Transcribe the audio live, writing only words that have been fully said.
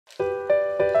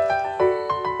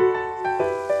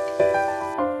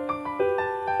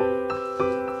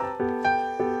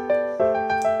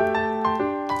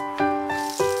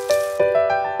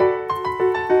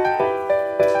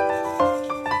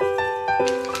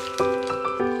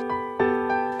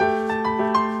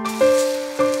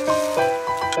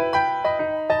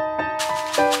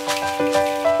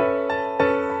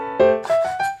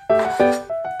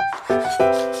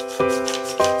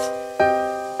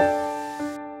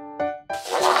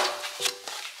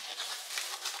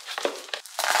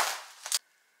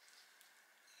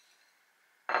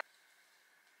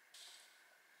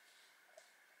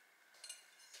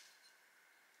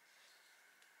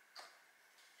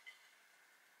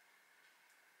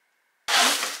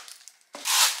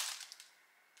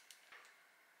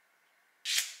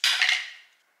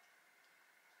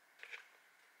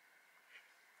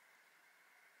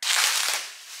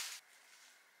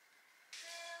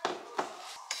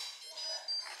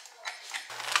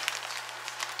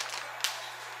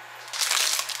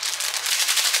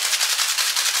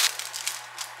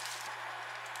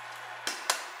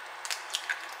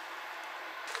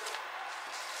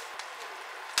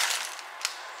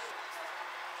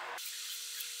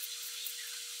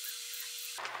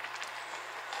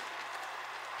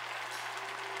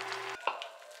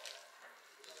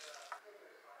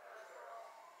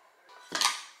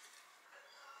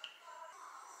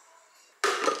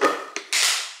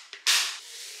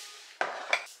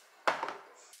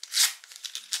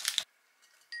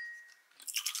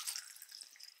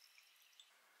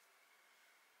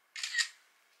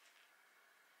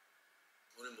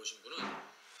오늘 모신 분은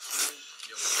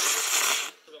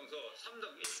소방서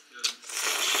 3단계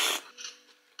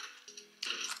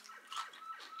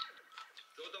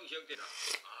교동지역대라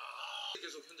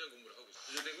계속 현장 근무를 하고 있어요.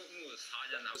 구조대고 근무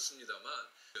 4년 남았습니다만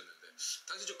였는데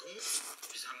당시 저 근무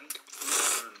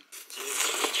비상근무는 제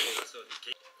근처에 가서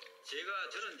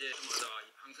저는 이제 저마다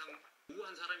항상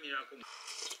누구한 사람이라고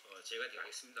제가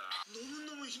되겠습니다.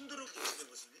 너무너무 힘들어 보시는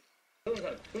것입니다.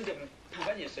 항상 근데 한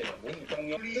가지 있어요. 몸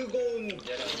동력 뜨거운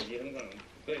문제라든지 이런 거는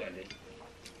거의 안 되죠.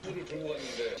 술을 들고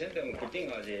갔는데 젠더는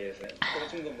빌딩아지에서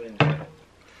꽂힌 건물인데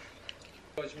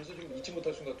하시면서 좀 잊지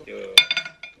못할 순간 또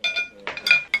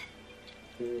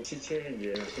그 시체에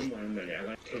이제 근무하는 날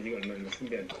야간 퇴직 얼마나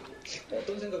준비한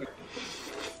어떤 생각이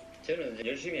저는 이제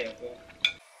열심히 했고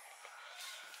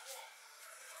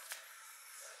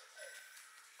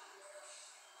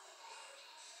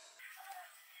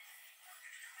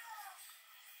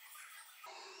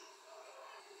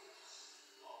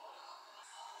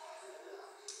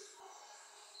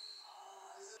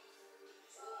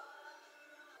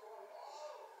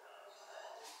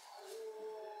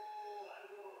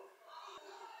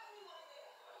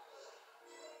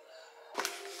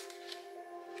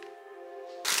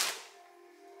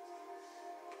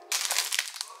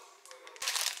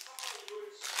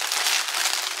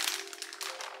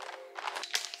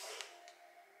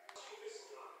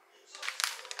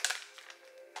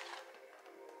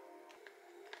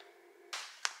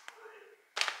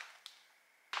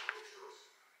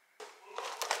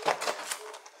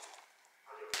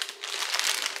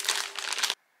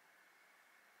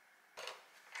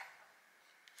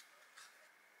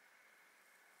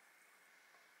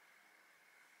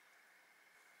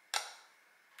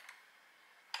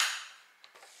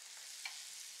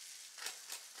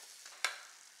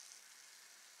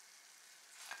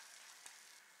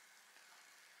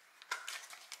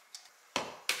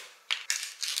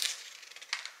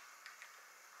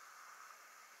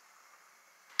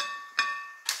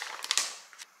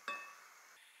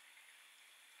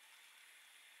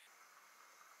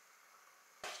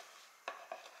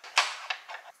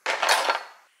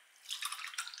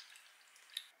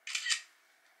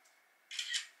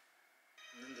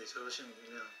있는데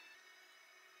저러시는군요.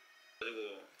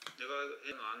 그리고 내가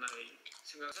안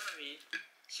생각 사람이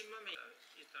 10만 명이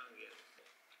있다는 게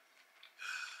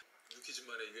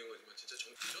유키즈만의 유행어지만 진짜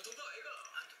전통파 애가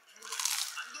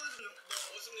안 도와주면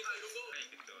뭐 어습니까 이런 거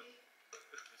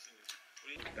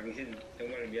우리 당신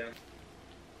정말 미안.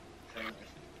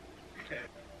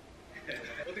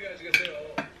 어떻게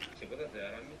하시겠어요? 저보다 더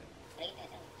잘합니다.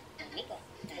 믿고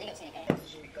달리고 치니까요.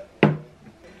 무십니까?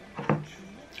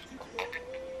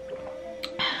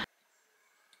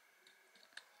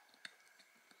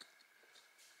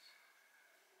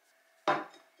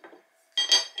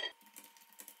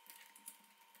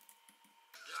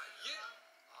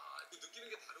 느끼는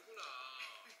게 다르구나.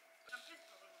 샴페인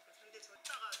밥을 먹고 근데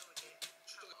줬다가도 이제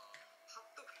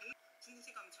밥도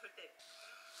중식하면 절대.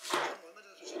 얼마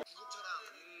전에 주신 구급차랑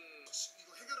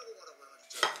이거 해결하고 가라고 해가지고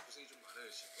진짜 고생이 좀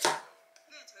많으실 것 같아요.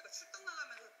 근데 저희가 출장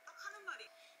나가면서 딱 하는 말이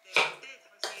그때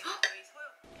당시 저희 서요.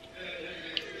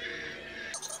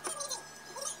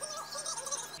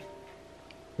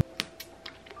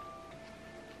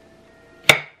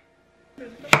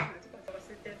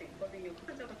 봤을 때도 있거든요.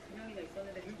 환자가 2명이나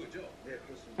있었는데. 그거죠? 네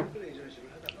그렇습니다. 특별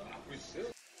에이전시를 하다가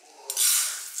보이세요?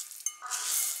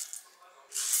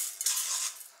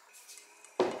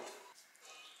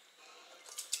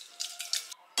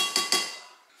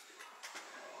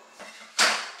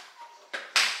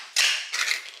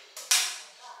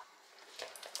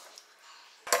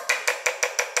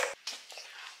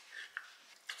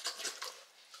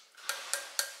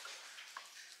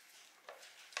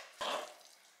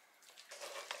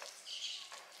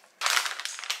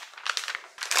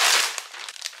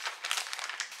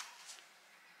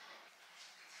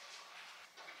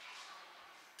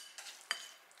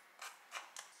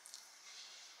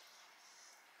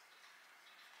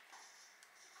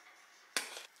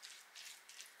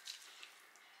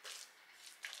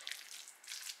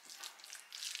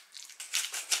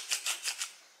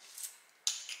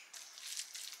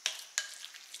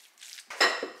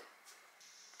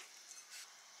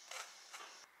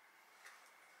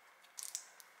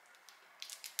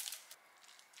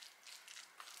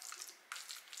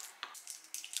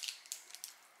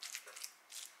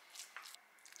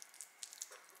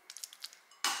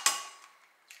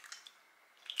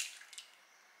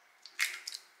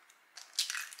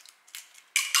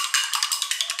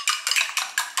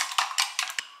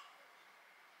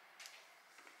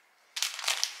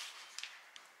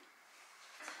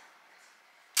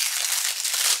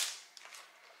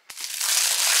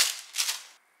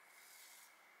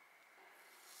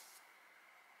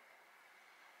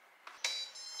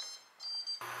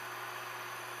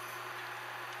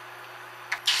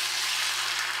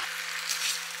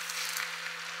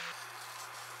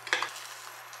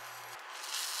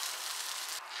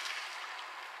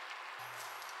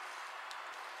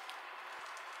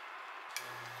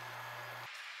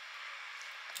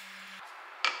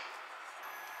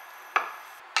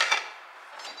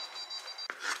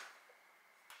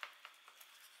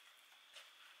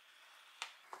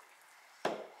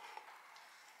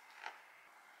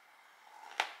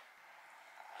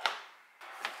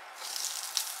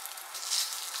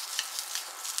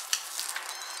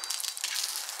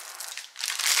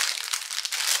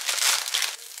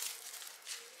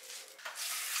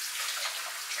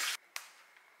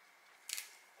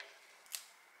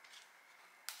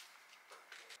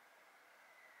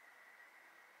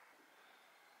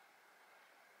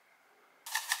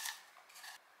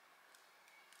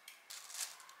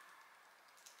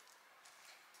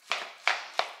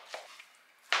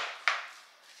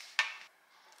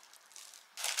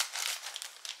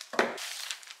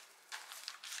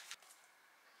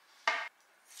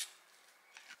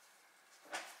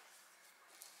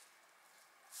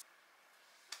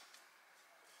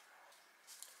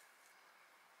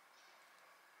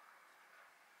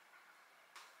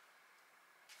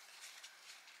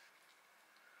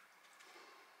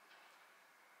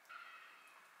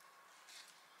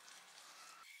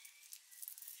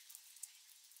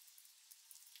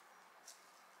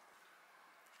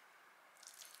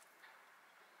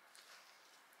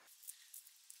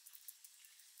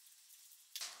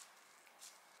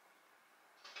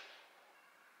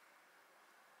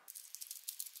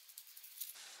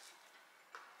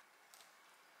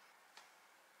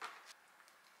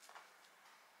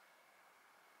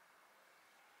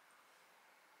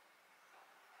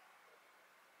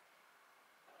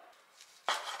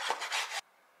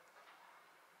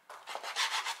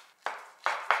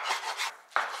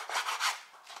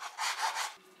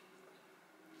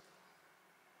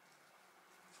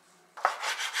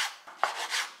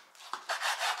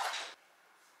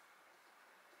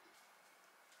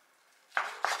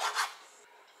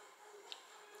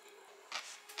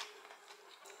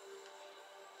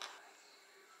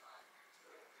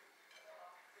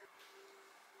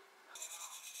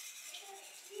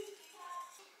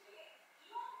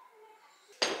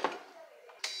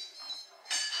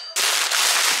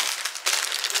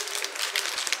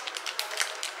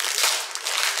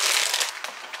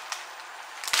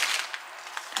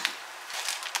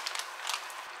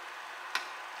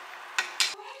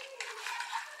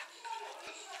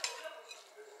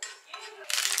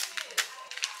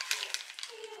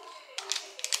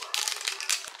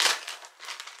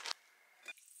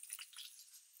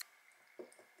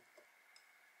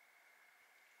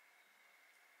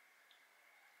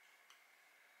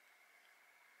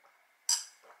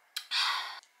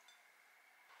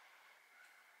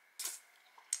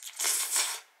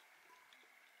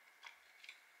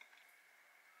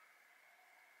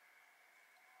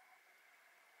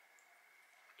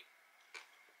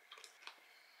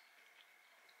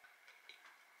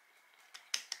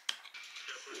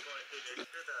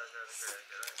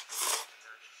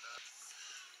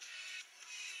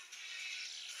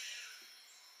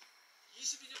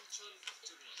 (22년) 부천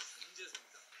국제공항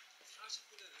전재사입니다.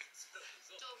 40분에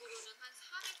살아면서 적으로는 한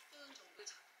 400분 정도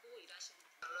잡고 일하시는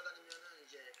분. 날아다니면은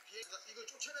이제 비행기가 이걸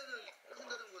쫓아내는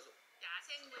한다는 거죠.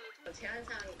 야생물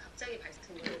제한사항이 갑자기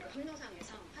발생된 그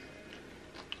항로상에서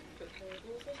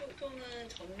교통도 소속통은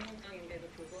전문상인데도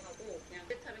불구하고 그냥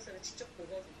세탑에서는 직접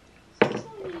보거든요.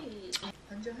 서서히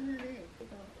먼저 하늘에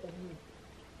뭐가 너무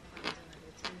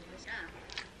안전하게 찍는 것이야.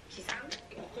 기상,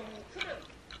 교통 흐름.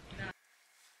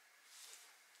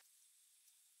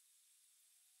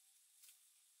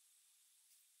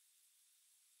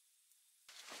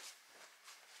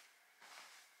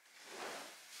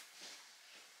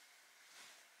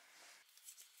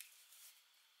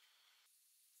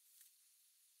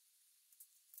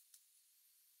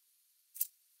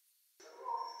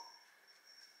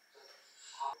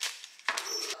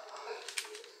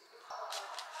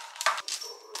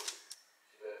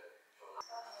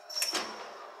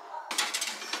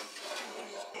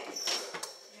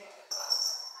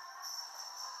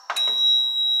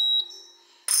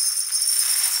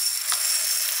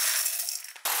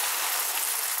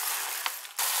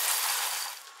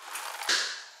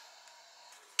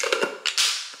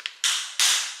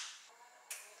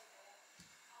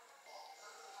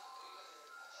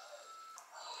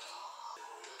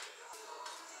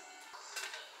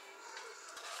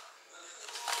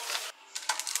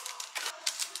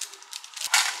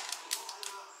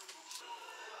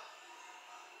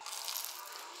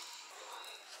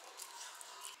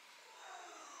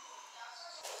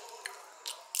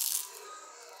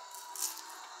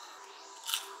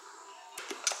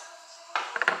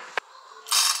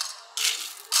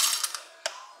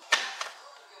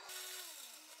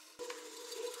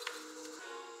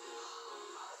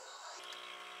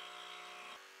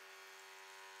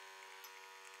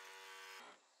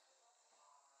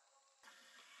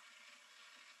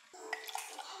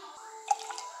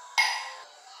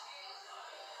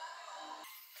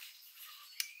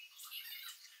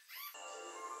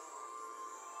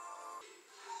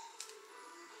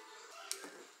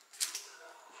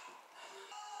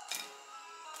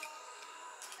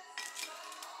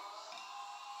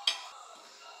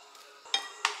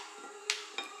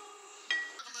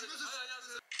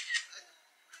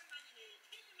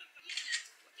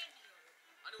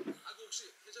 혹시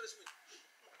괜찮으시면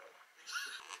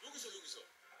여기서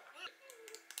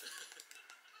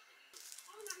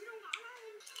나 이런 거 안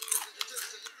하는.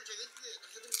 저 예쁘게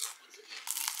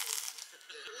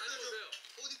다녀오세요.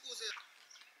 옷 입고 오세요.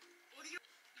 어디요?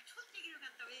 촛대기를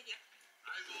갖다 왜 이래?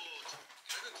 아이고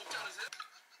이건 덥지 않으세요?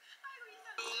 아이고 이상.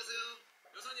 안녕하세요.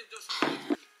 여사님 저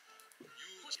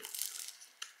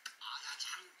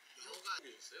아야장 여가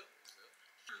있어요?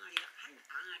 항아리가 한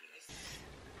항아리가 있어.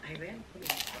 아이고야,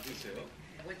 있어요?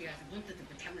 어디 가서 문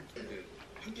뜯고 자면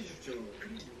함께 주십시오.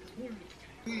 뭘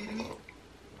그 이름이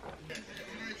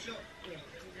안녕하십시오. 예,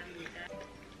 감사합니다.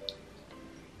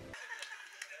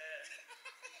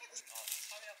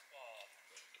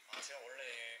 제가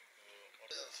원래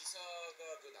기사가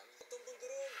어떤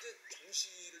분들은 이제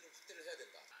정시를 좀 확대를 해야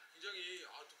된다. 굉장히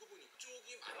듣고 보니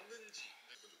그쪽이 맞는지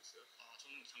본 적 있어요?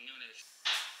 저는 작년에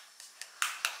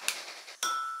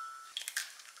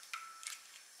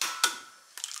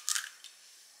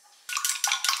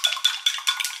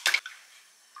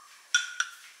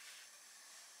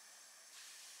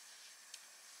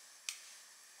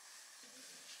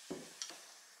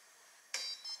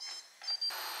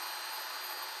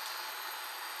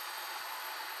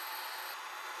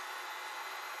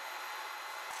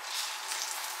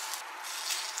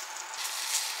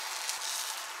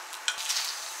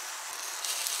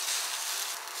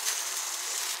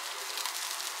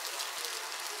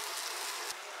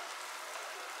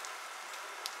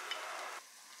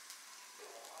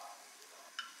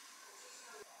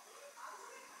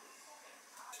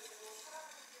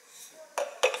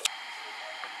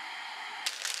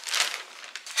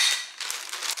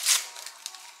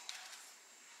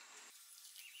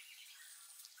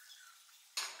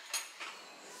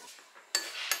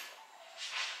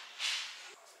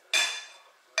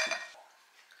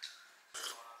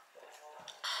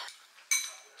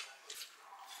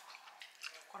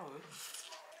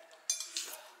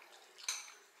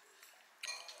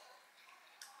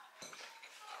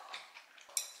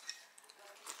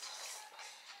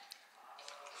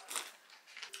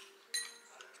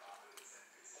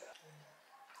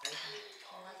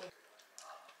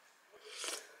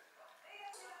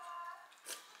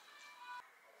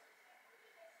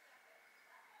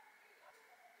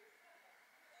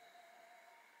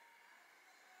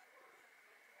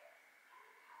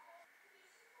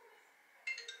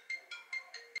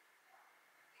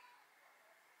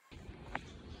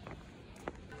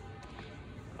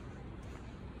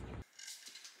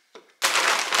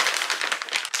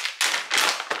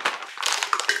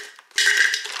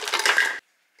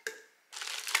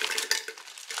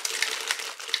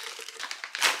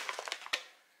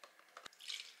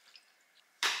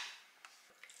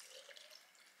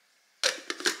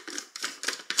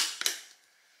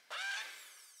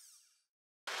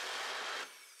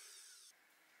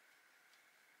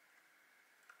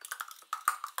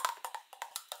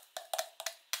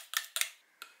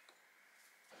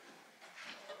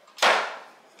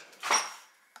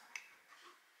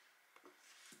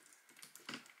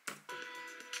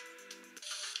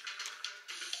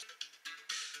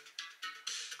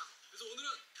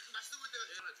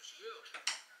마시고요.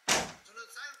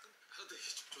 저는 쌀 하도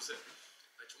조세.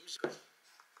 아니 점심까지.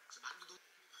 만두도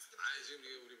아니 지금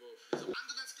이게 우리 뭐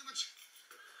만두 5개만 주.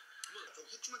 좀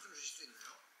후추만 좀 주실 수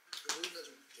있나요? 모른다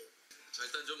좀 볼게요. 자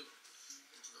일단 좀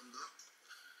감사합니다.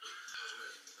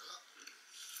 마지막입니다.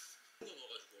 거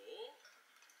넣어가지고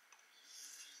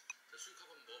자,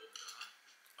 수육하고 한번 먹어봅니다.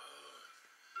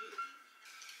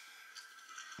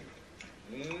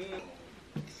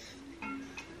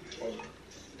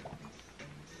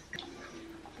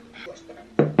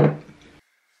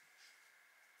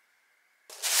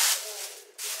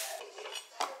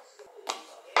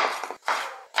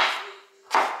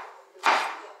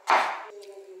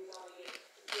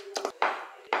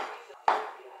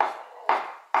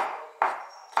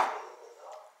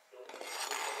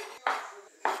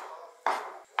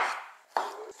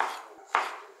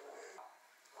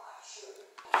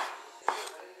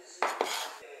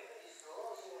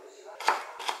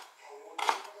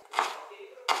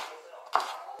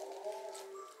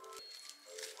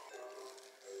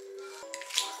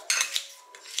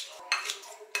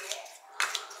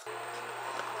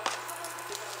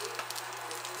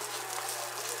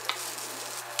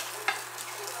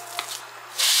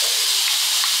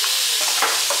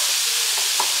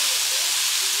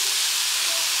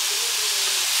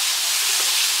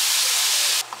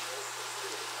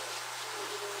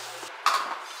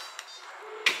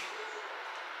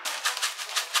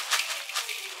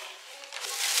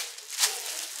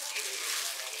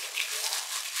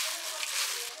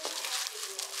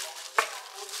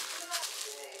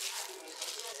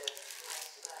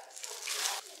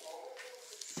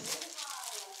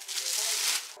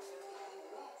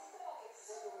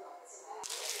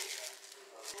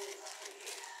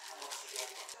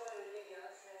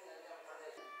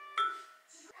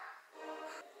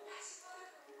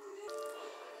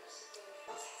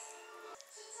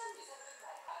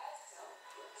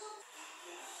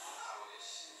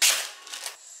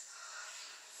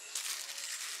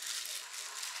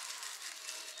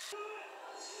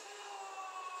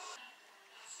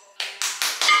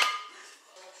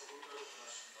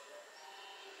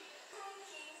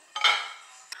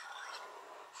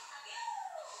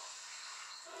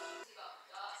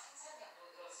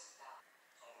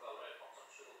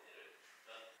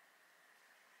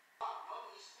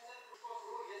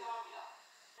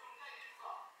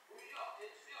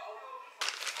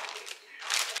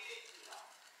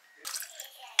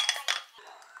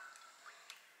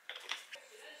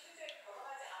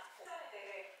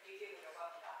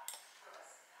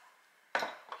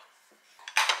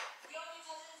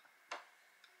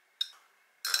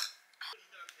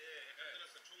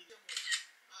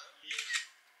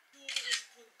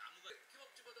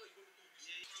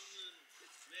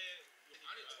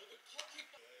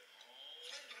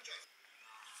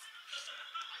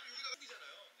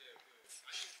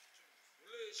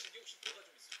 신경식도가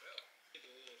좀 있을까요?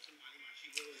 술 많이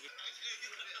마시고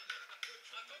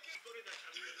이거를 다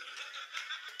잡는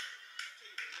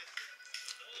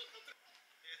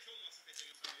내가 처음 왔을 때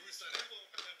저기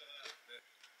울산하고 가다가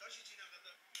다시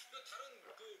지나가다 다른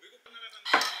그 외국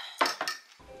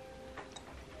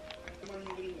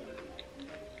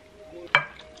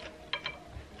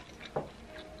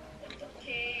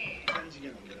된장찌개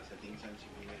만들어서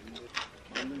된장찌개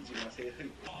만들지 마세요.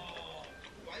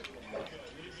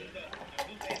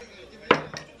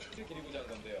 기리고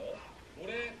장건데요.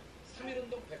 올해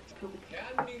 3.1운동 100점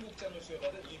대한민국장을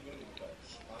수여받은 이 인물은 누굴까요?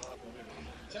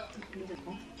 자,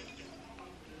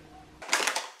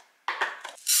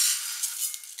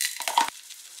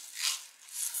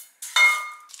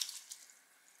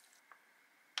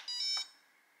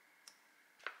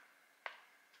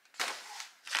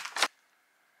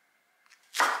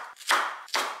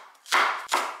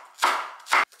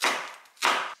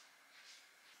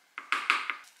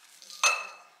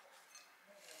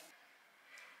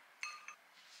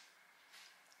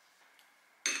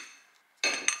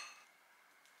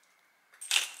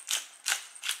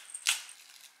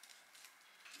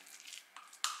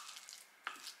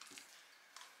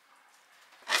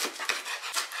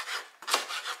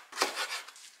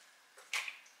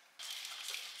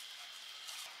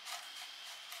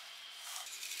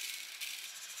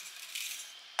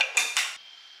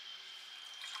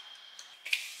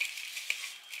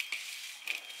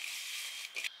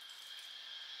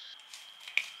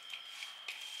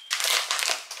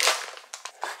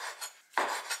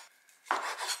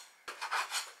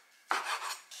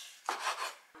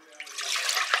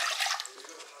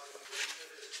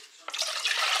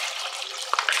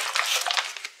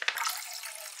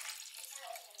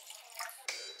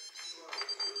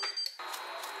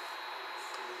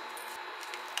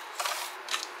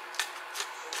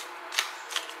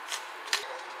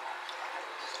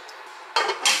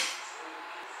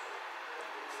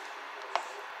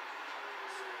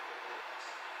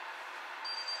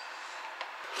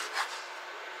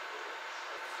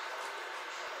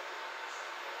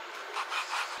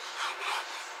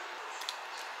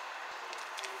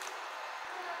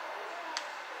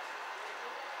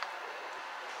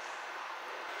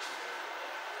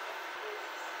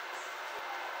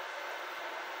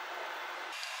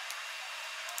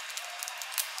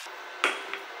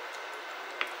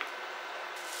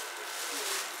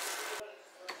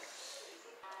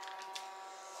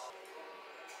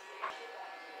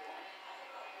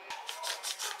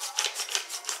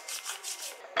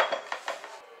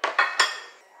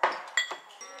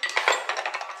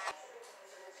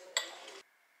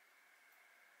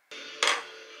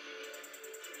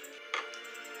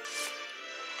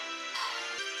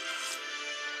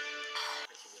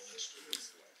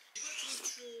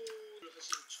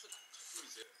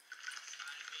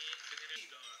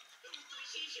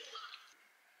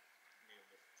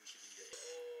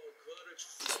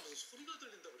 소리가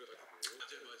들린다 그래가지고.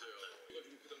 맞아요.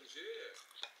 그래가지고 그 당시에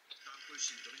땅굴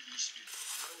신도는 20일.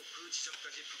 바로 그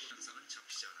지점까지 파고 영상은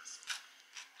잡히지 않았습니다.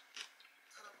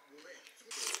 사람 몸에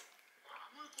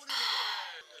땀을 꺼내는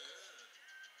거예요.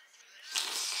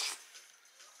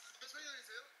 천천히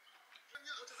다니세요?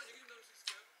 잠깐 얘기 좀 나눌 수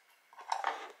있을까요?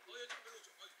 예, 좀 별로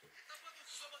좀. 딱 봐도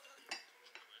누가 봐도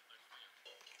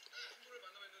한 분을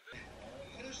만나봤는데.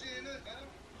 현우 씨는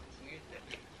중일 때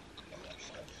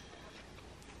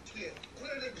뒤에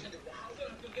코넬 랭크인데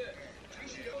근데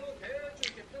당신 영어